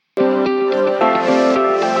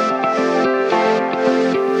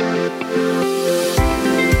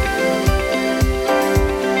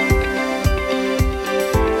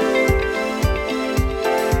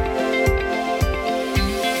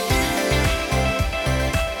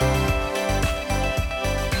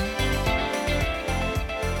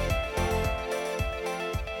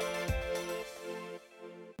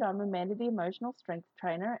Amanda, the emotional strength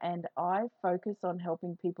trainer, and I focus on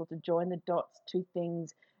helping people to join the dots to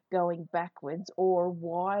things going backwards or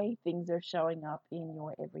why things are showing up in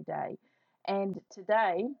your everyday. And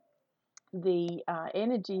today, the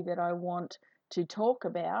energy that I want to talk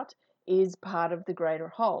about is part of the greater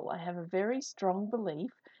whole. I have a very strong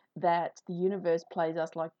belief that the universe plays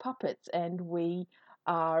us like puppets and we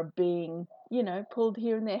are being, pulled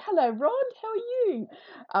here and there. Hello, Rod, how are you?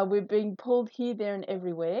 We're being pulled here, there, and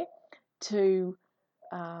everywhere to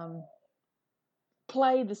um,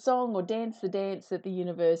 play the song or dance the dance that the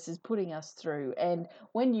universe is putting us through. And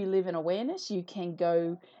when you live in awareness, you can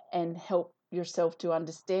go and help yourself to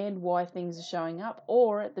understand why things are showing up,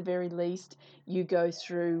 or at the very least, you go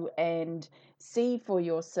through and see for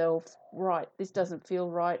yourself, right, this doesn't feel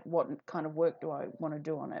right. What kind of work do I want to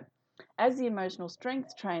do on it? As the emotional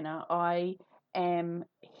strength trainer, I am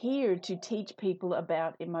here to teach people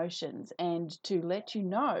about emotions and to let you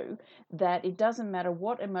know that it doesn't matter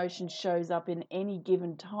what emotion shows up in any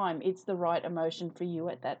given time, it's the right emotion for you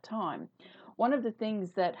at that time. One of the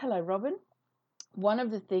things that, hello, Robin, one of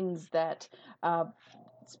the things that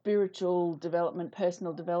spiritual development,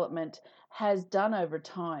 personal development has done over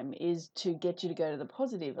time is to get you to go to the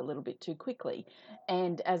positive a little bit too quickly.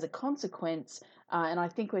 And as a consequence, and I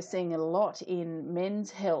think we're seeing it a lot in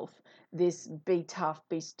men's health, this be tough,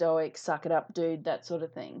 be stoic, suck it up, dude, that sort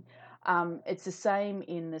of thing. It's the same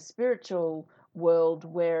in the spiritual world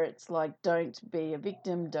where it's like, don't be a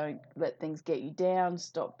victim, don't let things get you down,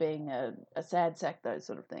 stop being a sad sack, those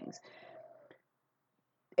sort of things.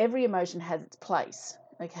 Every emotion has its place,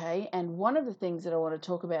 okay? And one of the things that I want to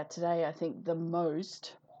talk about today, I think the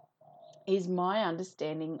most, is my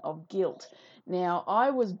understanding of guilt. Now,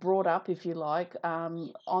 I was brought up, if you like,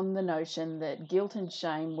 on the notion that guilt and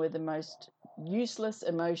shame were the most useless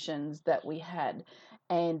emotions that we had.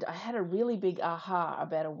 And I had a really big aha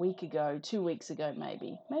about a week ago, 2 weeks ago,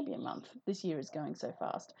 maybe a month. This year is going so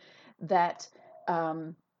fast, that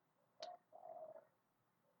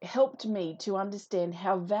helped me to understand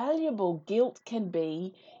how valuable guilt can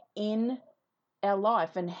be in our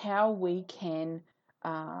life and how we can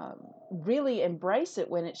really embrace it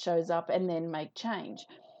when it shows up and then make change.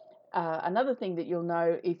 Another thing that you'll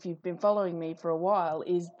know if you've been following me for a while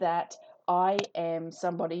is that I am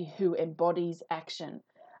somebody who embodies action.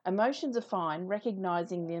 Emotions are fine,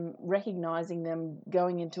 recognizing them,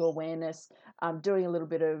 going into awareness, doing a little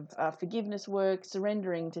bit of forgiveness work,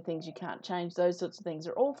 surrendering to things you can't change, those sorts of things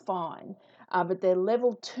are all fine. But they're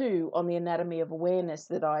level 2 on the anatomy of awareness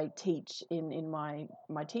that I teach in my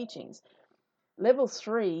teachings. Level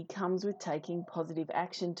 3 comes with taking positive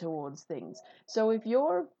action towards things. So if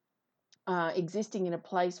you're existing in a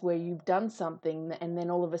place where you've done something and then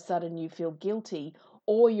all of a sudden you feel guilty,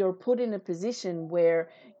 or you're put in a position where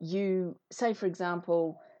you say, for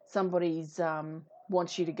example, somebody's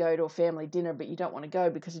wants you to go to a family dinner, but you don't want to go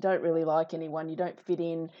because you don't really like anyone, you don't fit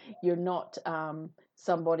in, you're not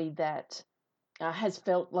somebody that has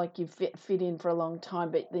felt like you've fit in for a long time,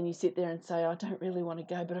 but then you sit there and say, I don't really want to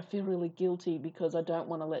go, but I feel really guilty because I don't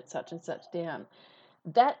want to let such and such down.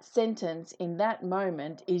 That sentence in that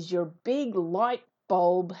moment is your big light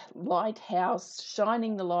bulb, lighthouse,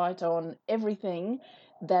 shining the light on everything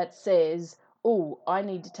that says, oh, I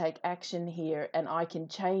need to take action here and I can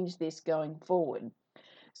change this going forward.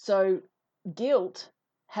 So guilt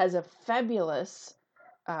has a fabulous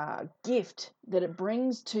gift that it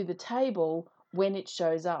brings to the table when it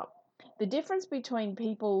shows up. The difference between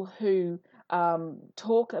people who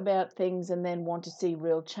talk about things and then want to see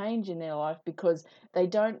real change in their life because they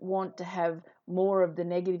don't want to have more of the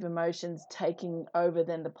negative emotions taking over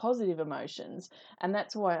than the positive emotions. And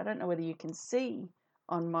that's why, I don't know whether you can see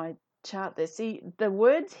on my chart there. See, the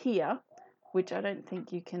words here, which I don't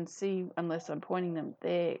think you can see unless I'm pointing them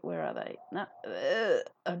there. Where are they? No,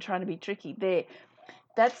 I'm trying to be tricky. There.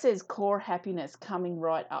 That says core happiness coming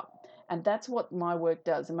right up. And that's what my work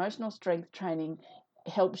does. Emotional strength training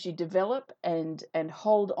helps you develop and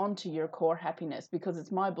hold on to your core happiness, because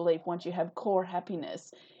it's my belief once you have core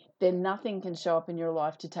happiness, then nothing can show up in your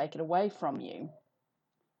life to take it away from you.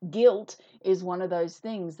 Guilt is one of those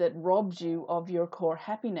things that robs you of your core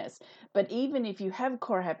happiness. But even if you have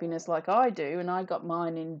core happiness like I do, and I got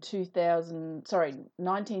mine in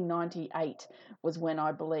 1998 was when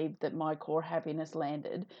I believed that my core happiness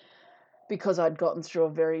landed, because I'd gotten through a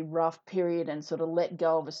very rough period and sort of let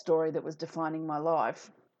go of a story that was defining my life.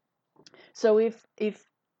 So if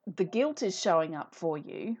the guilt is showing up for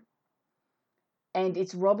you, and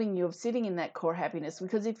it's robbing you of sitting in that core happiness,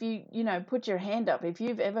 because if you put your hand up, if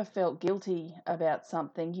you've ever felt guilty about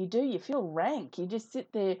something, you feel rank. You just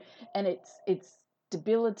sit there and it's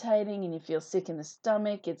debilitating and you feel sick in the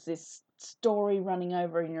stomach. It's this story running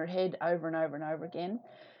over in your head over and over and over again.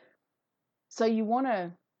 So you want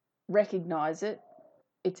to recognize it.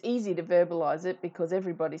 It's easy to verbalize it because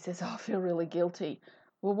everybody says, oh, I feel really guilty.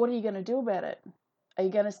 Well, what are you going to do about it? Are you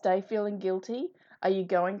going to stay feeling guilty? Are you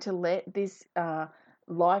going to let this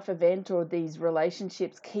life event or these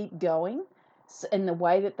relationships keep going in the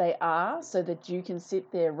way that they are, so that you can sit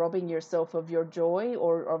there robbing yourself of your joy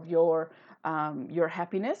or of your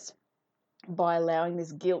happiness by allowing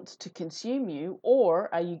this guilt to consume you?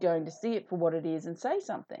 Or are you going to see it for what it is and say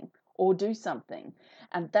something or do something?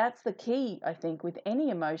 And that's the key, I think, with any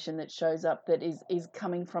emotion that shows up that is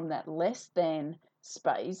coming from that less than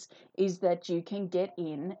space, is that you can get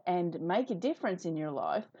in and make a difference in your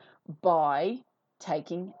life by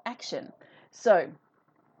taking action. So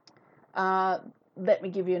let me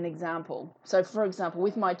give you an example. So, for example,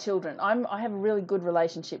 with my children, I have a really good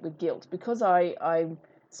relationship with guilt because I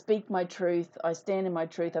speak my truth, I stand in my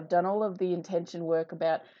truth. I've done all of the intention work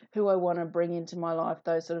about who I want to bring into my life,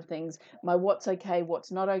 those sort of things. My what's okay,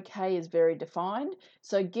 what's not okay is very defined.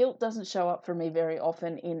 So guilt doesn't show up for me very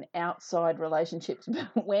often in outside relationships.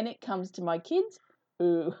 But when it comes to my kids,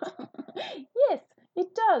 ooh, yes,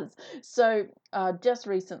 it does. So just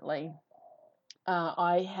recently,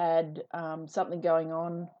 I had something going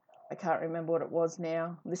on. I can't remember what it was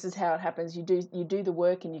now. This is how it happens. You do the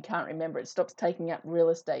work and you can't remember. It stops taking up real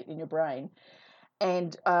estate in your brain.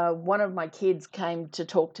 And one of my kids came to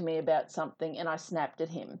talk to me about something, and I snapped at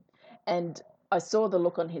him. And I saw the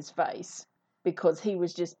look on his face because he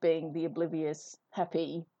was just being the oblivious,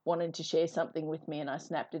 happy, wanting to share something with me, and I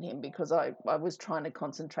snapped at him because I was trying to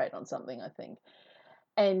concentrate on something, I think.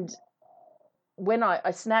 And when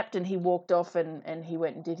I snapped and he walked off and he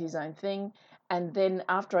went and did his own thing. And then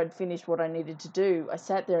after I'd finished what I needed to do, I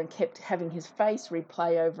sat there and kept having his face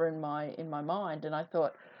replay over in my mind. And I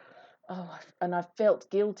thought, oh, and I felt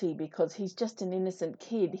guilty because he's just an innocent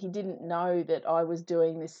kid. He didn't know that I was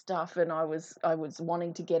doing this stuff and I was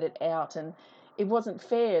wanting to get it out. And it wasn't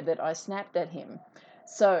fair that I snapped at him.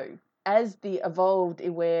 So as the evolved,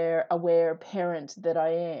 aware parent that I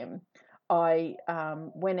am, I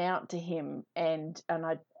went out to him and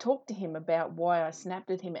I talked to him about why I snapped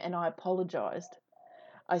at him, and I apologized.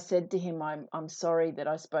 I said to him, I'm sorry that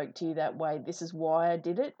I spoke to you that way. This is why I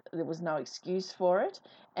did it. There was no excuse for it.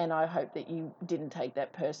 And I hope that you didn't take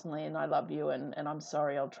that personally. And I love you. And I'm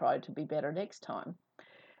sorry. I'll try to be better next time.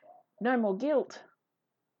 No more guilt,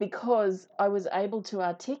 because I was able to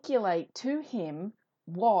articulate to him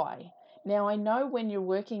why. Now, I know when you're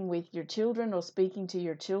working with your children or speaking to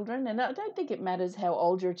your children, and I don't think it matters how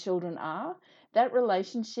old your children are, that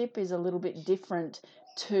relationship is a little bit different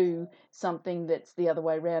to something that's the other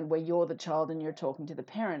way around, where you're the child and you're talking to the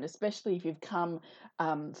parent, especially if you've come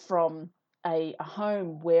from a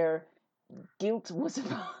home where guilt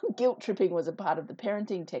tripping was a part of the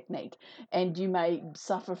parenting technique, and you may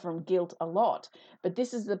suffer from guilt a lot. But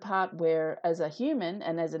this is the part where, as a human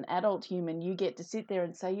and as an adult human, you get to sit there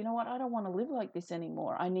and say, you know what, I don't want to live like this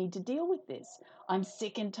anymore. I need to deal with this. I'm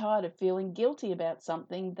sick and tired of feeling guilty about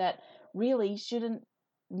something that really shouldn't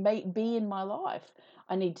be in my life.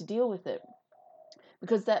 I need to deal with it,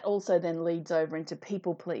 because that also then leads over into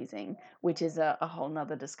people pleasing, which is a whole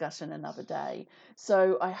nother discussion another day.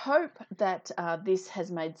 So I hope that this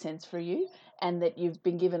has made sense for you, and that you've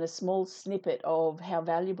been given a small snippet of how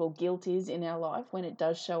valuable guilt is in our life when it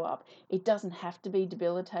does show up. It doesn't have to be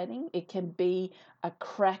debilitating. It can be a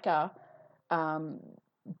cracker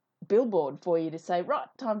billboard for you to say, right,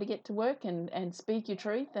 time to get to work and speak your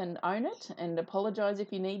truth and own it and apologize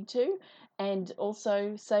if you need to, and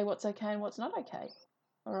also say what's okay and what's not okay.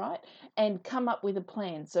 All right. And come up with a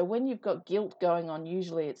plan. So when you've got guilt going on,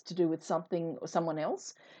 usually it's to do with something or someone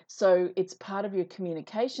else. So it's part of your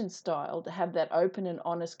communication style to have that open and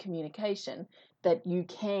honest communication, that you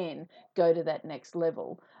can go to that next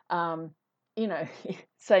level. You know,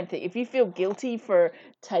 same thing. If you feel guilty for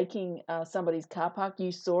taking somebody's car park,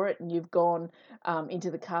 you saw it and you've gone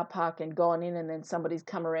into the car park and gone in, and then somebody's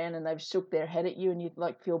come around and they've shook their head at you, and you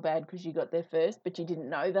like feel bad because you got there first, but you didn't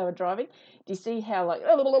know they were driving. Do you see how like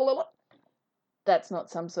that's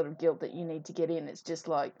not some sort of guilt that you need to get in? It's just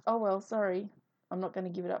like, oh well, sorry, I'm not going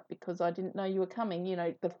to give it up because I didn't know you were coming. You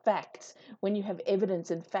know, the facts. When you have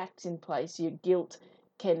evidence and facts in place, your guilt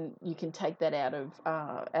you can take that out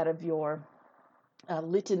of your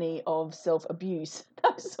litany of self-abuse,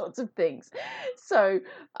 those sorts of things. So,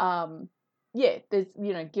 yeah, there's,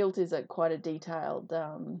 guilt is quite a detailed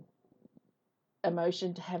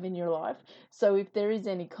emotion to have in your life. So if there is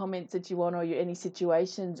any comments that you want, or any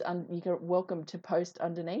situations, you're welcome to post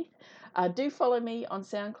underneath. Do follow me on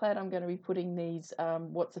SoundCloud. I'm going to be putting these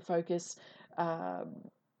What's the Focus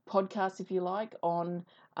podcasts, if you like, on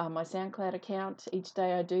my SoundCloud account. Each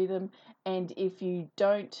day I do them. And if you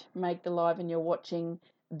don't make the live and you're watching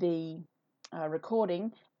the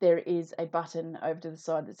recording, there is a button over to the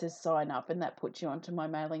side that says sign up, and that puts you onto my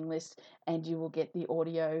mailing list, and you will get the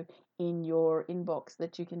audio in your inbox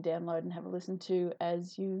that you can download and have a listen to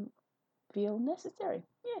as you feel necessary.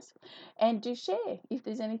 Yes. And do share. If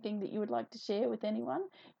there's anything that you would like to share with anyone,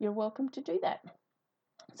 you're welcome to do that.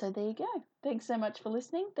 So there you go. Thanks so much for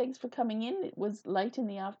listening. Thanks for coming in. It was late in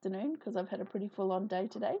the afternoon because I've had a pretty full on day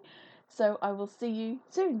today. So I will see you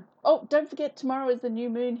soon. Oh, don't forget, tomorrow is the new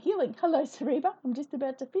moon healing. Hello, Sareba. I'm just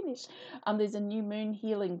about to finish. There's a new moon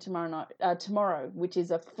healing tomorrow, which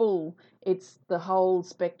is it's the whole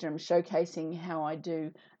spectrum, showcasing how I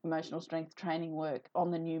do emotional strength training work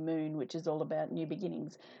on the new moon, which is all about new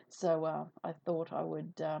beginnings. So I thought I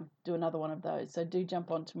would do another one of those. So do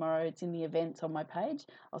jump on tomorrow. It's in the events on my page.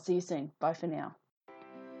 I'll see you soon. Bye for now.